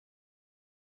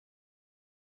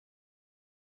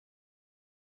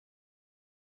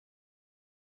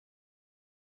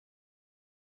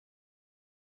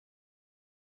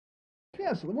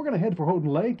Yes, we're going to head for Houghton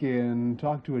Lake and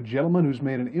talk to a gentleman who's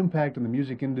made an impact in the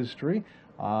music industry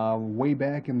way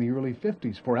back in the early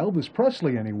 50s. For Elvis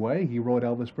Presley, anyway. He wrote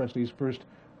Elvis Presley's first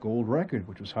gold record,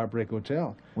 which was Heartbreak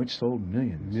Hotel. Which sold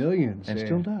millions. Millions. And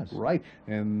still does. Right.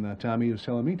 And Tommy was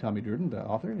telling me, Tommy Durden, the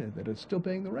author, that it's still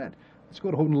paying the rent. Let's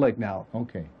go to Houghton Lake now.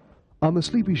 Okay. On the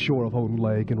sleepy shore of Houghton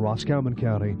Lake in Roscommon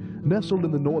County, nestled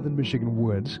in the northern Michigan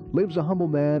woods, lives a humble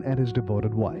man and his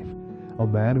devoted wife. A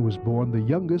man who was born the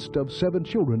youngest of 7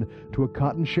 children to a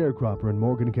cotton sharecropper in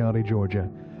Morgan County, Georgia.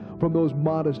 From those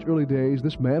modest early days,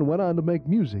 this man went on to make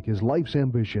music his life's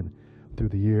ambition. Through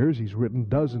the years, he's written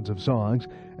dozens of songs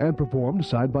and performed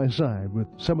side by side with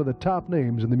some of the top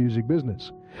names in the music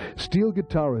business. Steel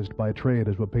guitarist by trade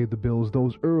is what paid the bills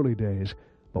those early days.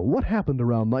 But what happened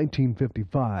around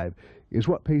 1955 is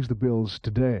what pays the bills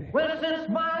today. Well, since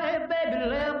my baby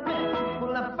left me,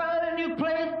 well, I found a new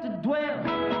place to dwell.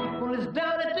 Well, it's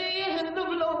down at the end of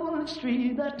Lonely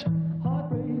Street, that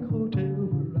Heartbreak Hotel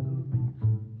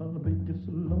where I'll be just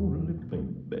so lonely,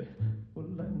 baby. Well,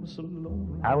 I'm so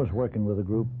lonely. I was working with a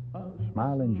group,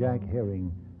 Smiling Jack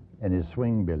Herring and his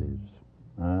Swing Billies.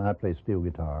 I played steel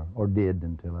guitar, or did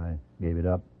until I gave it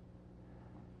up,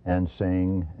 and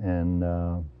sang,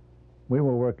 and we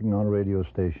were working on a radio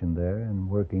station there and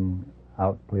working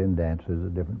out playing dances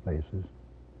at different places.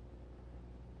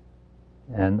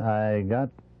 And I got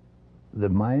the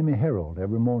Miami Herald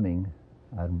every morning.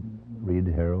 I'd read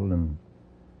the Herald, and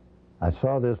I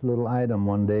saw this little item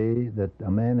one day that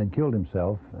a man had killed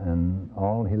himself, and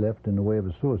all he left in the way of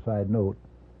a suicide note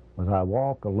was, "I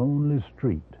walk a lonely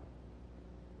street."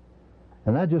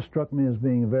 And that just struck me as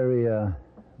being very,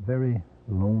 very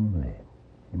lonely.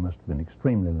 He must have been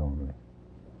extremely lonely.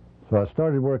 So I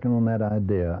started working on that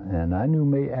idea, and I knew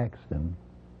Mae Axton.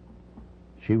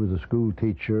 She was a school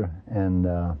teacher and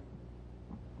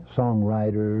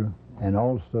songwriter, and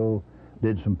also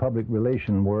did some public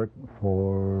relation work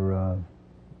for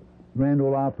Grand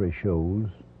Ole Opry shows,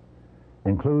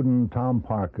 including Tom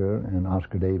Parker and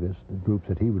Oscar Davis, the groups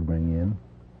that he would bring in.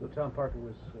 So Tom Parker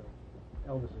was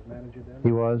Elvis's manager then?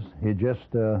 He was. He had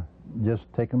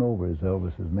just taken over as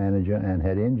Elvis's manager and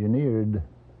had engineered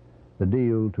the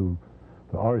deal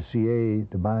for RCA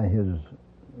to buy his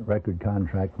record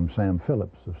contract from Sam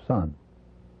Phillips of Sun.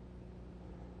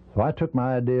 So I took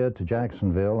my idea to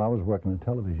Jacksonville. I was working a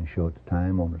television show at the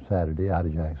time on a Saturday out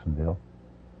of Jacksonville.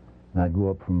 And I'd go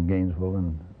up from Gainesville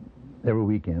and every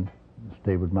weekend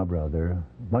stay with my brother.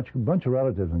 A bunch of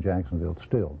relatives in Jacksonville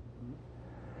still.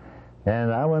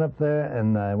 And I went up there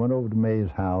and I went over to Mae's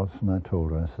house and I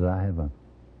told her, I said, I have a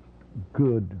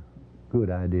good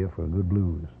idea for a good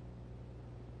blues.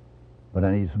 But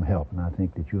I need some help, and I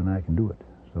think that you and I can do it.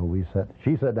 So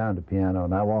she sat down at the piano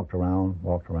and I walked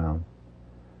around.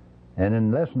 And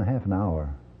in less than half an hour,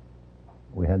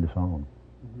 we had the song.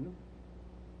 Mm-hmm.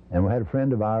 And we had a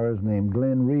friend of ours named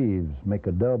Glenn Reeves make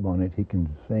a dub on it. He could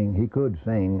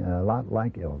sing a lot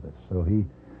like Elvis. So he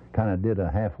kind of did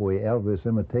a halfway Elvis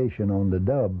imitation on the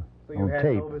dub on tape. So you had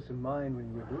Elvis in mind when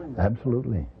you were doing that?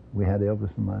 Absolutely. We had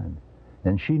Elvis in mind.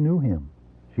 And she knew him.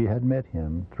 She had met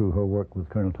him through her work with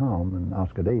Colonel Tom and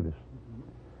Oscar Davis.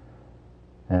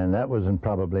 Mm-hmm. And that was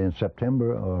probably in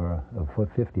September of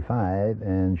 55,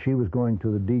 and she was going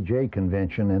to the DJ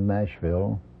convention in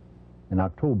Nashville in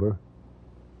October.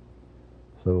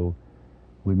 So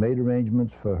we made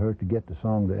arrangements for her to get the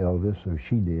song to Elvis, or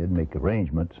she did make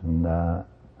arrangements, and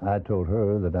I told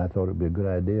her that I thought it would be a good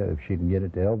idea if she could get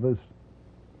it to Elvis.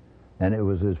 And it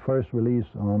was his first release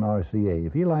on RCA.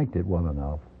 If he liked it well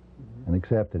enough and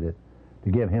accepted it, to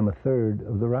give him a third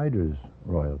of the writer's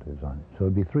royalties on it. So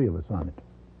it'd be 3 of us on it.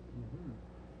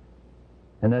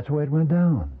 And that's the way it went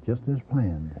down, just as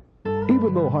planned.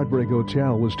 Even though Heartbreak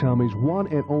Hotel was Tommy's one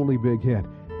and only big hit,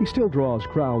 he still draws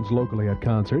crowds locally at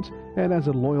concerts and has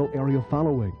a loyal area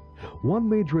following. One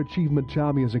major achievement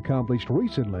Tommy has accomplished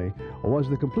recently was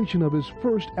the completion of his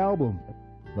first album.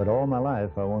 But all my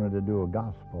life I wanted to do a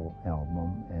gospel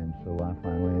album, and so I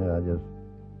finally just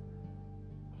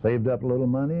saved up a little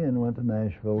money and went to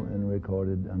Nashville and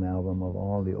recorded an album of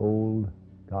all the old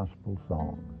gospel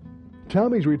songs.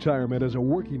 Tommy's retirement is a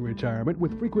working retirement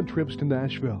with frequent trips to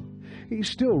Nashville. He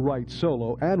still writes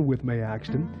solo and with Mae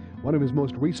Axton. One of his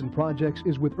most recent projects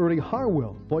is with Ernie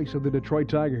Harwell, voice of the Detroit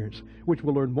Tigers, which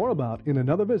we'll learn more about in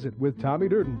another visit with Tommy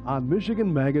Durden on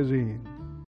Michigan Magazine.